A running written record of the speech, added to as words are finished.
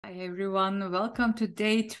Hi everyone, welcome to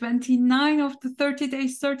day 29 of the 30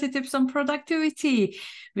 days 30 tips on productivity.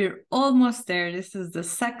 We're almost there. This is the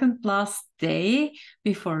second last day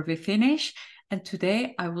before we finish. And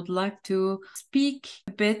today I would like to speak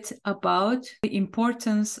a bit about the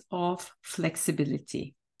importance of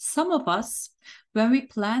flexibility. Some of us, when we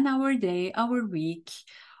plan our day, our week,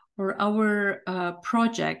 or our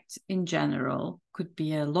project in general, could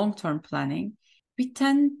be a long-term planning, we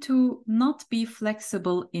tend to not be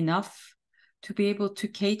flexible enough to be able to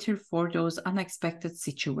cater for those unexpected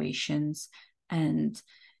situations and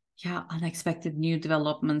unexpected new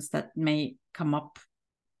developments that may come up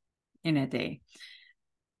in a day.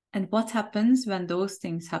 And what happens when those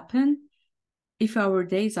things happen? If our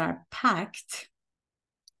days are packed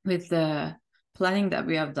with the planning that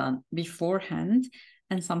we have done beforehand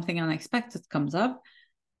and something unexpected comes up,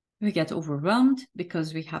 we get overwhelmed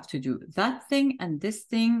because we have to do that thing and this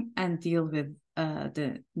thing and deal with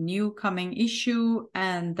the new coming issue.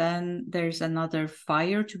 And then there's another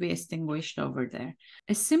fire to be extinguished over there.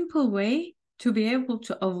 A simple way to be able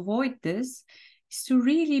to avoid this is to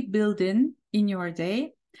really build in your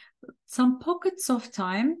day some pockets of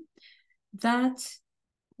time that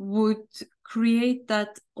would create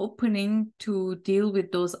that opening to deal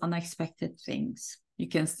with those unexpected things. You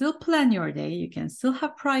can still plan your day. You can still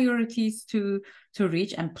have priorities to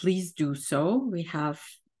reach, and please do so. We have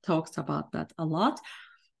talked about that a lot.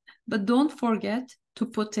 But don't forget to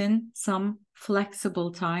put in some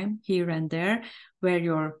flexible time here and there where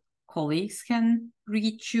your colleagues can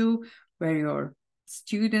reach you, where your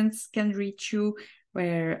students can reach you,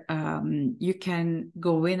 where you can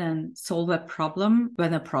go in and solve a problem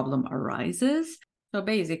when a problem arises. So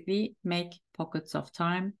basically, make pockets of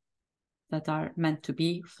time that are meant to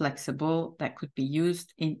be flexible, that could be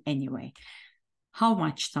used in any way. How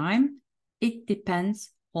much time? It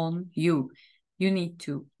depends on you. You need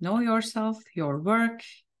to know yourself, your work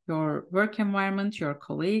environment, your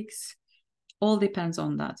colleagues. All depends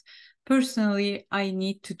on that. Personally, I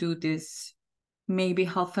need to do this maybe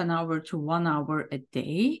half an hour to 1 hour a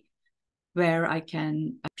day, where I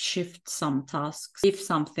can shift some tasks if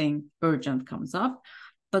something urgent comes up.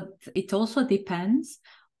 But it also depends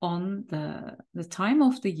on the time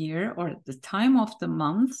of the year or the time of the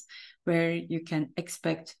month where you can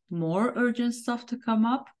expect more urgent stuff to come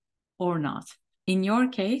up or not. In your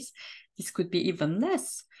case, this could be even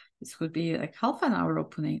less. This could be like half an hour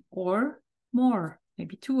opening or more,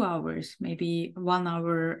 maybe 2 hours, maybe 1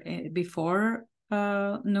 hour before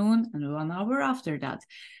noon and 1 hour after that.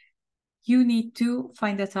 You need to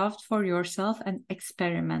find that out for yourself and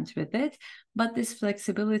experiment with it. But this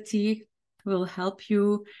flexibility will help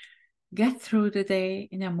you get through the day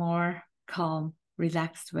in a more calm,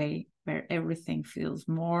 relaxed way where everything feels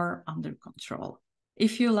more under control.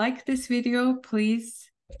 If you like this video, please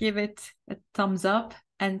give it a thumbs up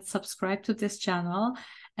and subscribe to this channel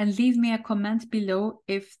and leave me a comment below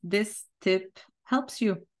if this tip helps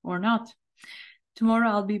you or not. Tomorrow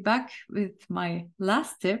I'll be back with my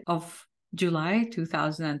last tip of July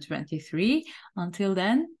 2023. Until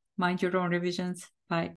then, mind your own revisions. Bye.